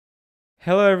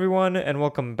Hello everyone and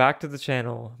welcome back to the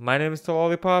channel. My name is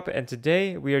Lollipop and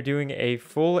today we are doing a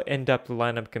full in-depth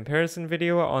lineup comparison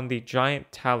video on the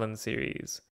Giant Talon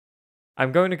series.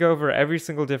 I'm going to go over every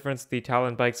single difference the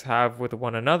Talon bikes have with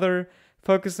one another,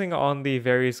 focusing on the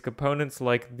various components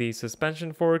like the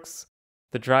suspension forks,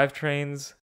 the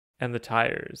drivetrains, and the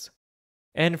tires.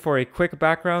 And for a quick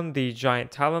background, the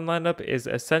Giant Talon lineup is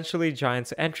essentially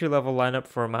Giant's entry-level lineup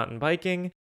for mountain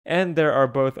biking, and there are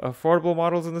both affordable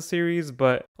models in the series,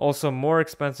 but also more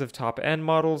expensive top-end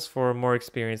models for more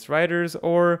experienced riders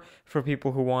or for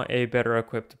people who want a better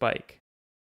equipped bike.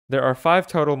 There are 5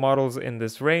 total models in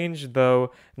this range,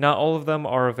 though not all of them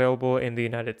are available in the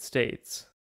United States.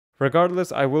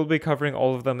 Regardless, I will be covering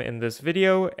all of them in this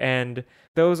video, and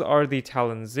those are the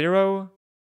Talon 0,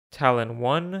 Talon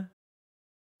 1,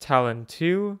 Talon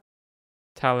 2,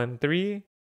 Talon 3,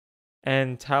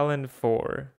 and Talon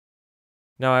 4.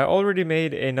 Now, I already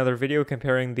made another video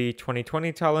comparing the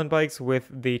 2020 Talon bikes with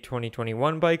the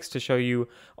 2021 bikes to show you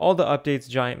all the updates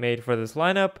Giant made for this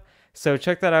lineup, so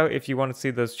check that out if you want to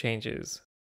see those changes.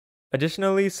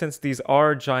 Additionally, since these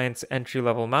are Giant's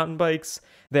entry-level mountain bikes,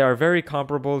 they are very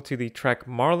comparable to the Trek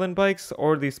Marlin bikes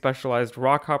or the specialized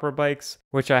Rockhopper bikes,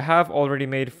 which I have already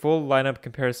made full lineup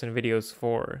comparison videos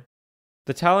for.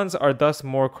 The Talons are thus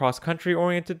more cross-country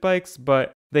oriented bikes,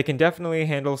 but they can definitely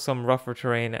handle some rougher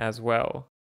terrain as well.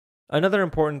 Another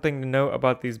important thing to note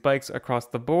about these bikes across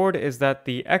the board is that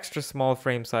the extra small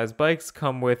frame size bikes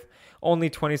come with only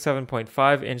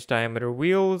 27.5 inch diameter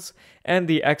wheels, and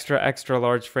the extra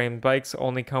large frame bikes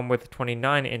only come with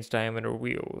 29 inch diameter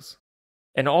wheels.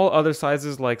 In all other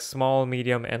sizes like small,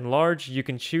 medium, and large, you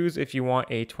can choose if you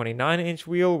want a 29 inch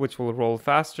wheel which will roll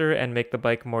faster and make the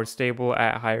bike more stable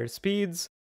at higher speeds,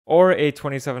 or a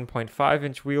 27.5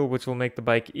 inch wheel which will make the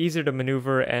bike easier to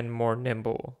maneuver and more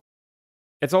nimble.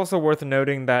 It's also worth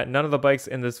noting that none of the bikes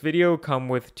in this video come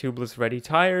with tubeless ready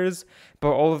tires,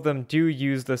 but all of them do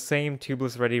use the same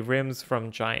tubeless ready rims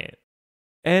from Giant.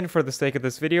 And for the sake of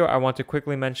this video, I want to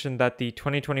quickly mention that the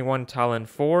 2021 Talon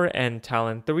 4 and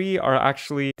Talon 3 are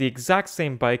actually the exact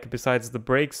same bike besides the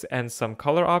brakes and some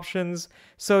color options,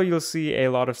 so you'll see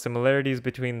a lot of similarities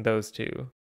between those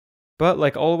two. But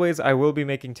like always, I will be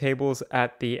making tables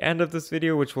at the end of this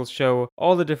video which will show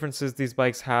all the differences these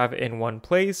bikes have in one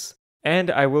place,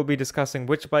 and I will be discussing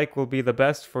which bike will be the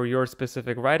best for your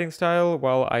specific riding style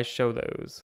while I show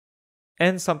those.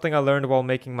 And something I learned while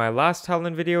making my last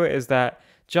Talon video is that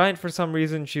Giant for some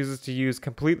reason chooses to use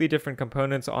completely different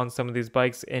components on some of these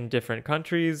bikes in different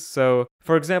countries, so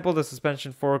for example the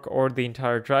suspension fork or the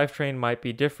entire drivetrain might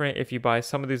be different if you buy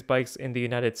some of these bikes in the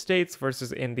United States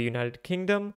versus in the United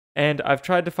Kingdom, and I've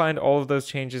tried to find all of those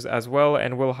changes as well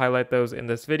and will highlight those in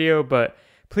this video, but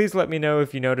please let me know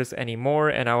if you notice any more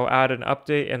and I will add an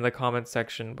update in the comments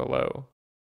section below.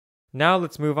 Now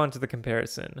let's move on to the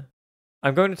comparison.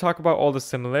 I'm going to talk about all the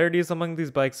similarities among these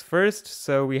bikes first,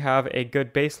 so we have a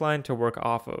good baseline to work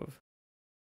off of.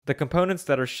 The components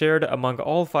that are shared among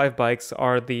all 5 bikes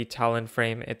are the Talon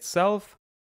frame itself,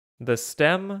 the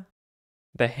stem,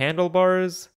 the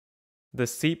handlebars, the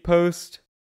seat post,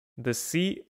 the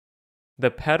seat, the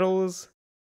pedals,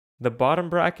 the bottom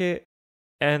bracket,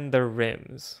 and the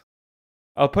rims.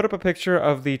 I'll put up a picture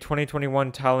of the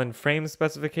 2021 Talon frame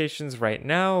specifications right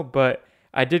now, but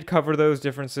I did cover those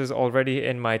differences already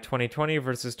in my 2020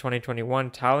 versus 2021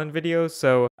 Talon video,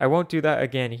 so I won't do that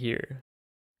again here.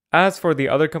 As for the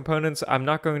other components, I'm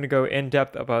not going to go in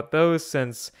depth about those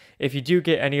since if you do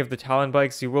get any of the Talon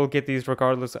bikes, you will get these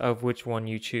regardless of which one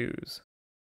you choose.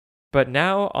 But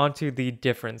now onto the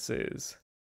differences.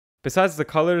 Besides the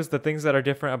colors, the things that are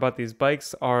different about these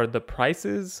bikes are the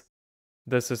prices,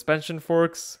 the suspension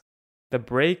forks, the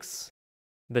brakes,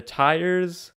 the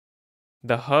tires,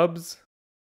 the hubs,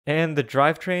 and the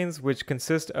drivetrains, which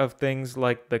consist of things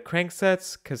like the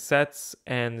cranksets, cassettes,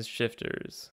 and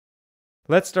shifters.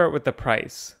 Let's start with the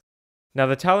price. Now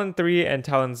the Talon 3 and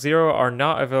Talon 0 are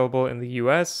not available in the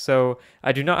US, so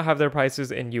I do not have their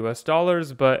prices in US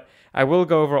dollars, but I will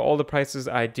go over all the prices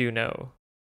I do know.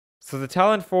 So the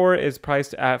Talon 4 is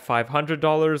priced at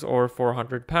 $500 or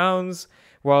 £400,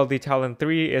 while the Talon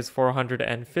 3 is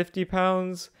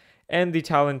 £450, and the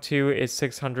Talon 2 is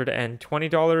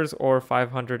 $620 or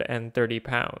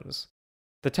 £530.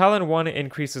 The Talon 1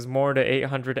 increases more to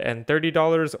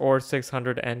 $830 or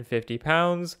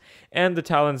 £650, and the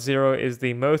Talon 0 is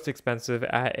the most expensive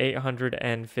at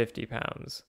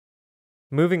 £850.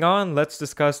 Moving on, let's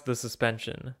discuss the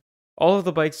suspension. All of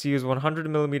the bikes use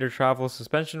 100mm travel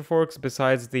suspension forks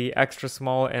besides the extra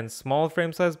small and small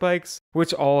frame size bikes,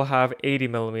 which all have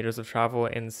 80mm of travel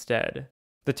instead.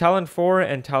 The Talon 4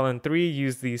 and Talon 3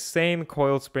 use the same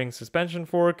coil spring suspension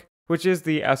fork, which is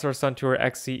the SR Suntour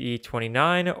XCE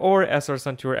 29 or SR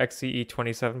Suntour XCE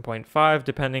 27.5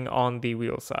 depending on the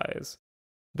wheel size.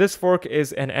 This fork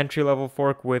is an entry-level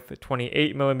fork with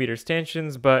 28mm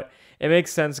stanchions, but it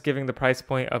makes sense given the price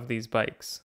point of these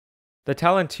bikes. The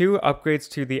Talon 2 upgrades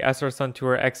to the SR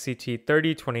Suntour XCT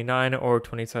 30, 29, or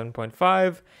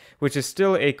 27.5, which is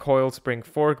still a coil spring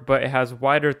fork, but it has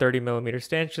wider 30mm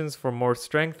stanchions for more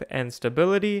strength and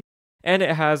stability, and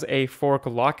it has a fork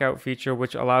lockout feature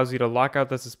which allows you to lock out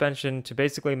the suspension to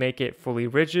basically make it fully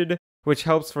rigid, which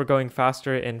helps for going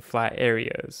faster in flat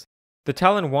areas. The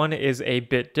Talon 1 is a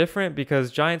bit different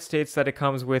because Giant states that it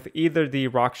comes with either the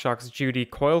RockShox Judy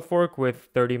coil fork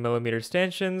with 30mm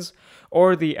stanchions,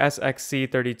 or the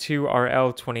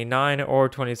SXC32RL29 or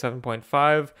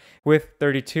 27.5 with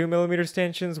 32mm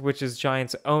stanchions, which is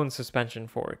Giant's own suspension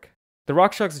fork. The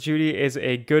RockShox Judy is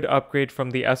a good upgrade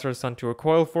from the SR Suntour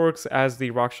coil forks, as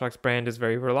the RockShox brand is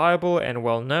very reliable and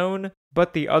well known,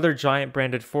 but the other Giant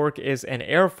branded fork is an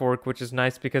air fork, which is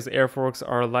nice because air forks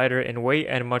are lighter in weight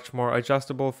and much more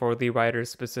adjustable for the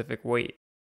rider's specific weight.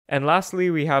 And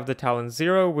lastly, we have the Talon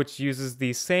 0, which uses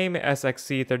the same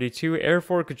SXC32 air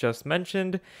fork just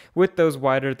mentioned, with those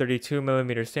wider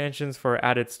 32mm stanchions for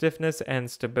added stiffness and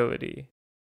stability.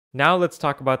 Now let's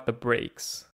talk about the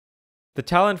brakes. The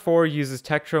Talon 4 uses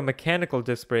Tektro mechanical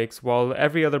disc brakes, while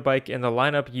every other bike in the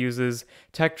lineup uses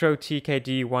Tektro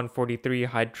TKD 143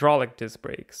 hydraulic disc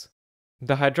brakes.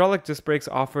 The hydraulic disc brakes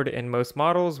offered in most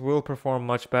models will perform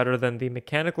much better than the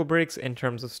mechanical brakes in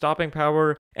terms of stopping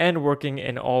power and working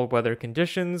in all weather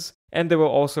conditions, and they will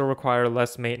also require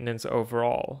less maintenance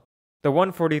overall. The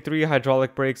 143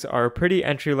 hydraulic brakes are pretty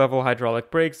entry-level hydraulic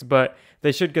brakes, but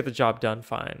they should get the job done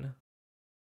fine.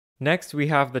 Next, we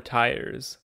have the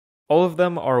tires. All of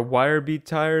them are wire bead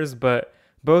tires, but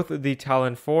both the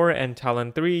Talon 4 and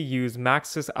Talon 3 use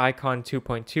Maxxis Icon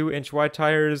 2.2 inch wide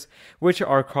tires, which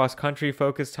are cross-country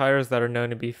focused tires that are known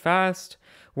to be fast,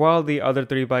 while the other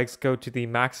three bikes go to the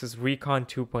Maxxis Recon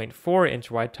 2.4 inch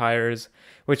wide tires,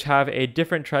 which have a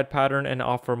different tread pattern and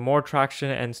offer more traction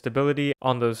and stability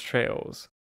on those trails.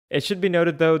 It should be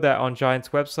noted though that on Giant's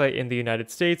website in the United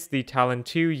States, the Talon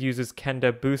 2 uses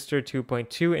Kenda Booster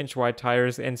 2.2 inch wide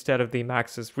tires instead of the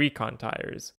Maxxis Recon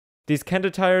tires. These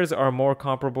Kenda tires are more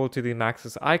comparable to the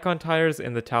Maxxis Icon tires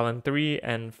in the Talon 3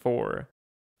 and 4.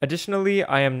 Additionally,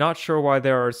 I am not sure why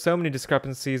there are so many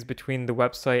discrepancies between the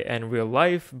website and real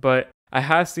life, but I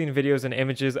have seen videos and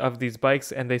images of these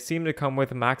bikes and they seem to come with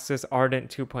Maxxis Ardent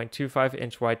 2.25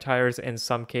 inch wide tires in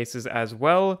some cases as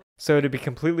well, so to be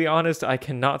completely honest, I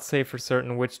cannot say for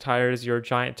certain which tires your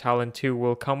Giant Talon 2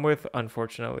 will come with,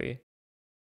 unfortunately.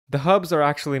 The hubs are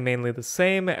actually mainly the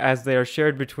same, as they are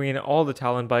shared between all the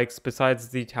Talon bikes besides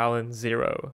the Talon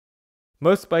 0.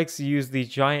 Most bikes use the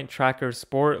Giant Tracker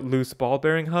Sport loose ball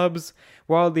bearing hubs,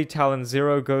 while the Talon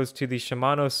 0 goes to the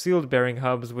Shimano sealed bearing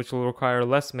hubs, which will require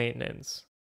less maintenance.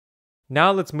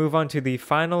 Now let's move on to the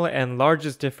final and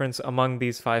largest difference among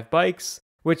these 5 bikes,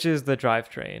 which is the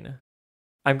drivetrain.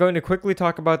 I'm going to quickly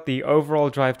talk about the overall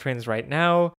drivetrains right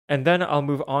now, and then I'll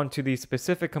move on to the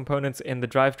specific components in the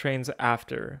drivetrains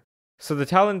after. So the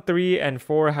Talon 3 and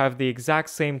 4 have the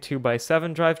exact same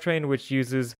 2x7 drivetrain, which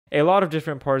uses a lot of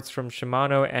different parts from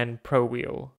Shimano and Pro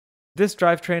Wheel. This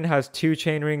drivetrain has 2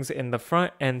 chainrings in the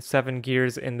front and 7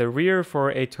 gears in the rear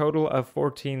for a total of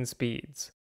 14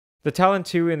 speeds. The Talon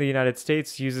 2 in the United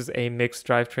States uses a mixed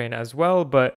drivetrain as well,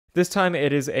 but this time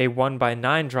it is a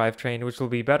 1x9 drivetrain, which will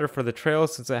be better for the trail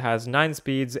since it has 9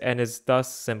 speeds and is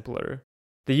thus simpler.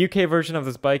 The UK version of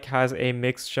this bike has a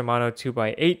mixed Shimano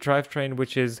 2x8 drivetrain,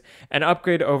 which is an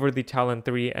upgrade over the Talon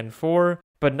 3 and 4,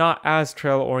 but not as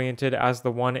trail-oriented as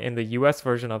the one in the US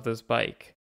version of this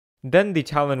bike. Then the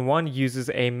Talon 1 uses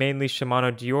a mainly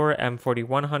Shimano Dior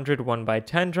M4100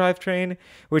 1x10 drivetrain,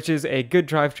 which is a good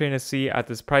drivetrain to see at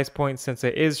this price point since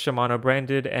it is Shimano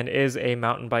branded and is a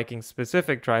mountain biking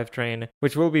specific drivetrain,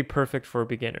 which will be perfect for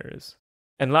beginners.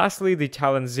 And lastly, the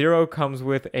Talon 0 comes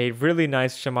with a really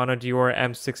nice Shimano Dior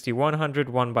M6100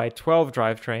 1x12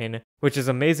 drivetrain, which is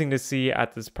amazing to see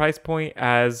at this price point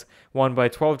as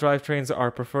 1x12 drivetrains are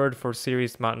preferred for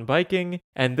serious mountain biking,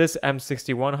 and this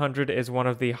M6100 is one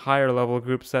of the higher level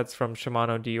group sets from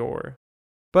Shimano Dior.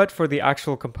 But for the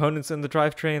actual components in the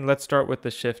drivetrain, let's start with the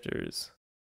shifters.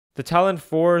 The Talon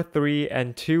 4, 3,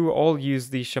 and 2 all use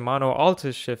the Shimano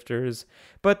Altus shifters,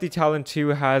 but the Talon 2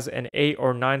 has an 8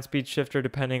 or 9 speed shifter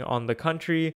depending on the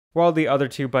country, while the other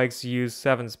 2 bikes use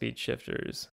 7 speed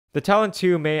shifters. The Talon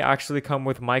 2 may actually come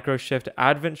with microshift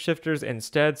advent shifters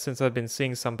instead, since I've been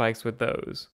seeing some bikes with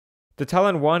those. The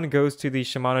Talon 1 goes to the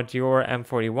Shimano Dior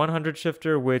M4100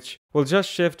 shifter, which will just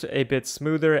shift a bit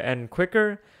smoother and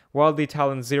quicker, while the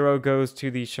Talon Zero goes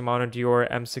to the Shimano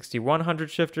Dior M6100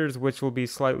 shifters, which will be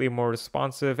slightly more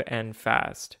responsive and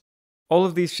fast. All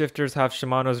of these shifters have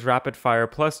Shimano's Rapid Fire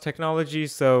Plus technology,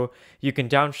 so you can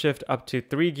downshift up to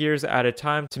 3 gears at a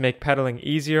time to make pedaling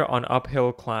easier on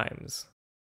uphill climbs.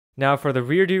 Now for the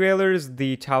rear derailleurs,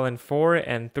 the Talon 4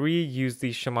 and 3 use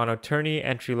the Shimano Tourney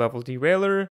entry-level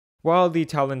derailleur, while the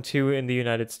Talon 2 in the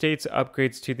United States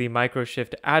upgrades to the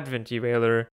Microshift Advent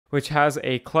derailleur, which has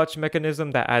a clutch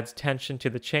mechanism that adds tension to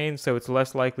the chain so it's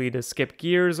less likely to skip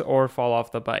gears or fall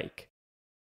off the bike.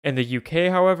 In the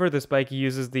UK, however, this bike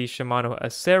uses the Shimano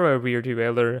Acera rear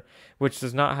derailleur, which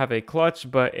does not have a clutch,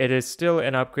 but it is still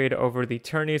an upgrade over the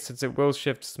Tourney since it will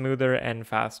shift smoother and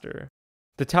faster.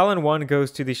 The Talon 1 goes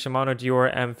to the Shimano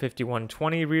Dior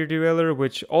M5120 rear derailleur,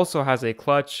 which also has a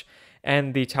clutch,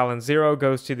 and the Talon 0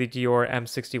 goes to the Dior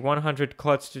M6100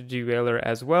 clutched derailleur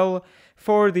as well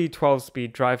for the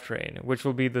 12-speed drivetrain, which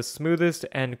will be the smoothest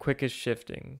and quickest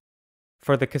shifting.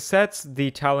 For the cassettes,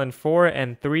 the Talon 4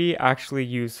 and 3 actually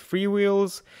use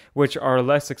freewheels, which are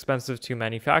less expensive to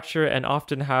manufacture and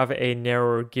often have a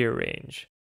narrower gear range.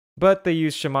 But they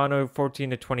use Shimano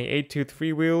 14 to 28 tooth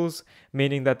freewheels,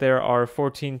 meaning that there are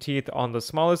 14 teeth on the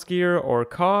smallest gear or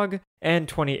cog and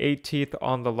 28 teeth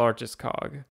on the largest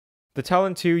cog. The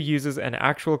Talon 2 uses an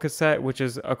actual cassette, which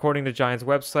is, according to Giant's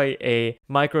website, a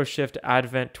Microshift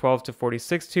Advent 12 to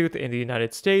 46 tooth in the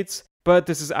United States, but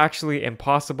this is actually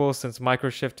impossible since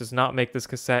Microshift does not make this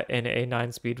cassette in a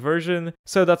 9-speed version,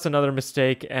 so that's another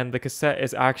mistake, and the cassette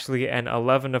is actually an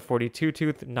 11 to 42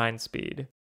 tooth 9-speed.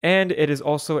 And it is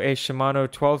also a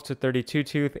Shimano 12 to 32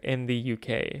 tooth in the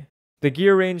UK. The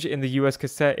gear range in the US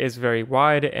cassette is very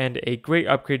wide and a great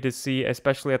upgrade to see,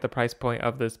 especially at the price point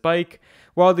of this bike,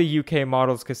 while the UK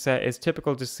model's cassette is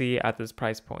typical to see at this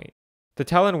price point. The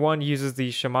Talon 1 uses the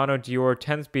Shimano Dior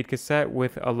 10-speed cassette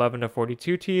with 11 to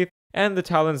 42 teeth, and the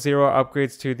Talon 0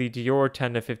 upgrades to the Dior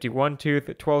 10 to 51 tooth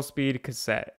 12-speed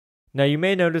cassette. Now you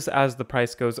may notice as the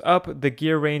price goes up, the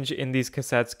gear range in these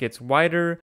cassettes gets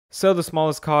wider, so the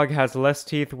smallest cog has less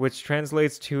teeth, which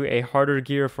translates to a harder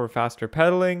gear for faster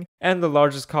pedaling, and the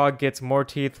largest cog gets more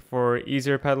teeth for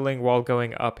easier pedaling while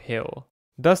going uphill.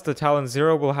 Thus the Talon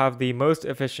 0 will have the most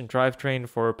efficient drivetrain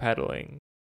for pedaling.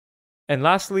 And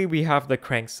lastly, we have the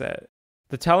crankset.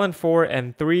 The Talon 4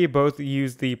 and 3 both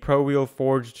use the ProWheel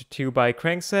forged 2x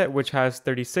crankset, which has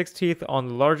 36 teeth on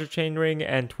the larger chainring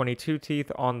and 22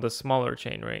 teeth on the smaller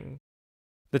chainring.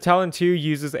 The Talon 2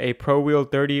 uses a ProWheel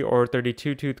 30 or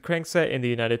 32 tooth crankset in the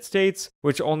United States,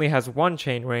 which only has one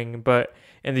chainring, but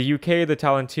in the UK the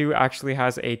Talon 2 actually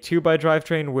has a 2x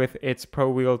drivetrain with its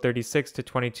ProWheel 36 to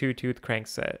 22 tooth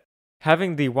crankset.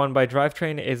 Having the 1x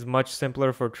drivetrain is much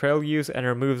simpler for trail use and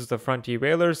removes the front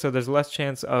derailleur, so there's less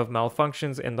chance of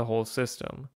malfunctions in the whole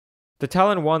system. The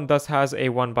Talon 1 thus has a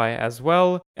 1x as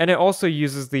well, and it also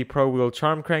uses the ProWheel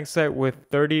Charm crankset with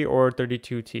 30 or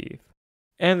 32 teeth.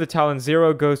 And the Talon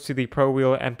 0 goes to the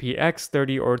ProWheel MPX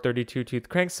 30 or 32 tooth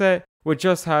crankset, which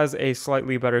just has a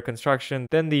slightly better construction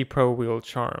than the ProWheel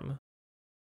Charm.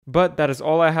 But that is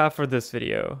all I have for this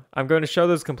video. I'm going to show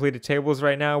those completed tables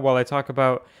right now while I talk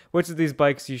about which of these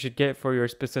bikes you should get for your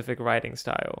specific riding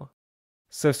style.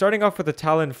 So starting off with the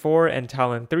Talon 4 and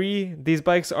Talon 3, these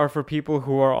bikes are for people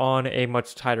who are on a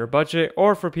much tighter budget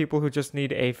or for people who just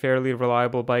need a fairly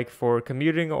reliable bike for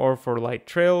commuting or for light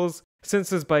trails, since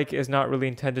this bike is not really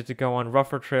intended to go on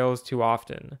rougher trails too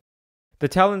often. The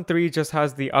Talon 3 just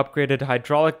has the upgraded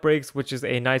hydraulic brakes, which is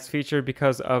a nice feature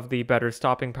because of the better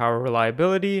stopping power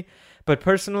reliability, but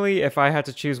personally, if I had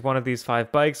to choose one of these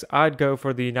 5 bikes, I'd go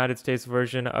for the United States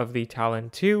version of the Talon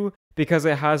 2, because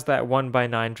it has that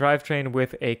 1x9 drivetrain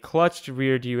with a clutched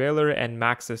rear derailleur and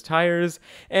Maxxis tires,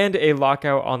 and a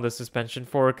lockout on the suspension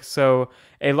fork, so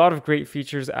a lot of great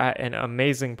features at an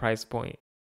amazing price point.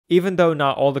 Even though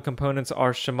not all the components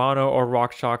are Shimano or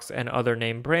RockShox and other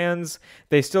name brands,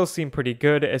 they still seem pretty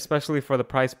good, especially for the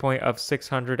price point of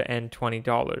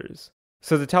 $620.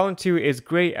 So the Talon 2 is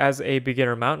great as a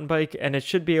beginner mountain bike, and it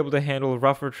should be able to handle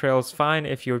rougher trails fine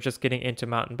if you're just getting into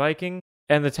mountain biking.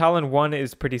 And the Talon 1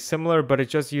 is pretty similar, but it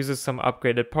just uses some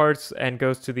upgraded parts and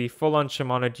goes to the full-on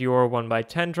Shimano Dior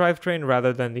 1x10 drivetrain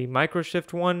rather than the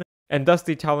Microshift one, and thus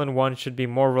the Talon 1 should be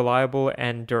more reliable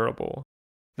and durable.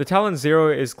 The Talon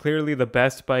 0 is clearly the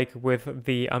best bike with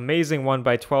the amazing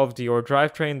 1x12 Dior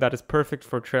drivetrain that is perfect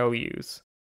for trail use.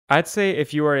 I'd say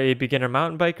if you are a beginner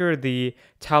mountain biker, the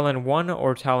Talon 1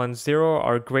 or Talon 0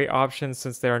 are great options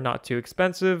since they are not too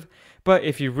expensive, but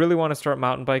if you really want to start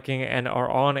mountain biking and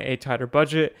are on a tighter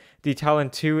budget, the Talon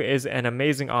 2 is an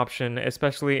amazing option,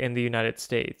 especially in the United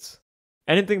States.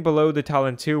 Anything below the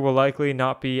Talon 2 will likely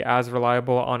not be as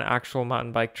reliable on actual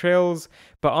mountain bike trails,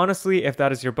 but honestly, if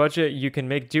that is your budget, you can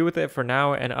make do with it for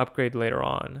now and upgrade later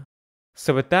on.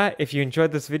 So with that, if you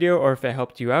enjoyed this video or if it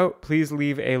helped you out, please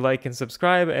leave a like and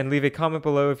subscribe, and leave a comment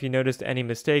below if you noticed any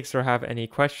mistakes or have any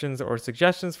questions or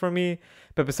suggestions for me.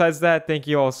 But besides that, thank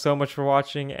you all so much for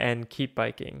watching, and keep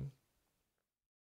biking.